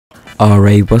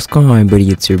Alright, what's going on everybody,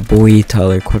 it's your boy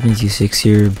Tyler Coordinate26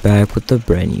 here, back with a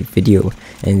brand new video.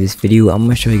 And in this video I'm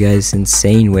going to show you guys this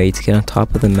insane way to get on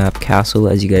top of the map castle,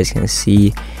 as you guys can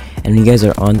see. And when you guys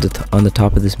are on the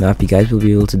top of this map, you guys will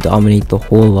be able to dominate the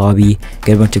whole lobby,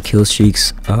 get a bunch of kill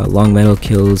streaks, long metal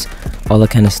kills, all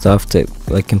that kind of stuff to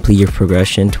like complete your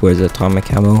progression towards atomic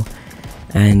camo.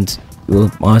 And it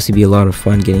will honestly be a lot of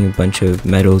fun getting a bunch of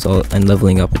medals and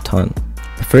leveling up a ton.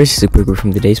 First is a quick word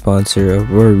from today's sponsor,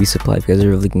 Aurora Resupply. If you guys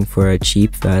are looking for a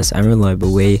cheap, fast, and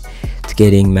reliable way to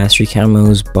getting mastery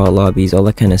camos, bot lobbies, all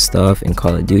that kind of stuff in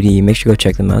Call of Duty, make sure to go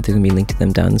check them out. There's going to be a link to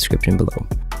them down in the description below.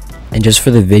 And just for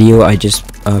the video, I just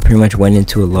pretty much went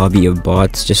into a lobby of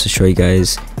bots just to show you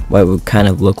guys what it would kind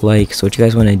of look like. So what you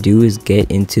guys want to do is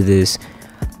get into this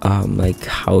like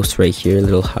house right here,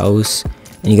 little house.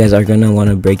 And you guys are going to want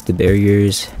to break the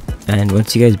barriers. And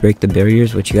once you guys break the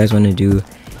barriers, what you guys want to do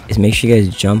is make sure you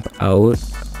guys jump out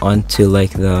onto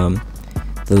like the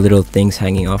little things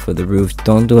hanging off of the roof.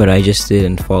 Don't do what I just did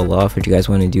and fall off. What you guys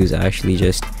want to do is actually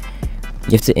just,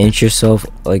 you have to inch yourself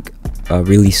like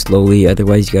really slowly,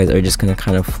 otherwise you guys are just gonna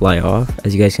kind of fly off.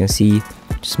 As you guys can see,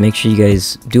 just make sure you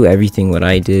guys do everything what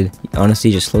I did.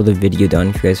 Honestly, just slow the video down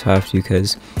if you guys have to,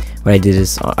 because what I did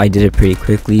is I did it pretty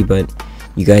quickly. But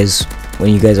you guys,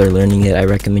 when you guys are learning it, I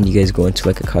recommend you guys go into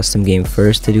like a custom game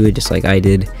first to do it, just like I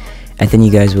did. And then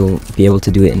you guys will be able to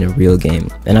do it in a real game.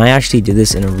 And I actually did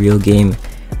this in a real game,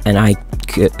 and I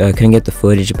couldn't get the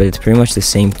footage, but it's pretty much the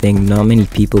same thing. Not many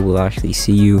people will actually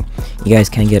see you. You guys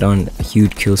can get on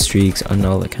huge kill streaks and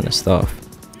all that kind of stuff.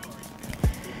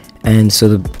 And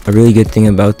so a really good thing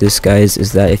about this, guys,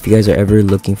 is that if you guys are ever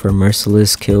looking for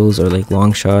merciless kills or like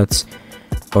long shots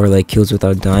or like kills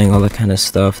without dying, all that kind of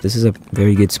stuff, this is a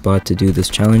very good spot to do those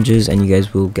challenges, and you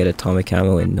guys will get atomic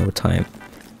camo in no time.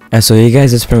 And so you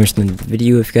guys, that's pretty much the end of the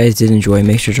video. If you guys did enjoy,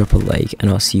 make sure to drop a like, and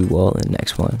I'll see you all in the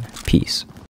next one. Peace.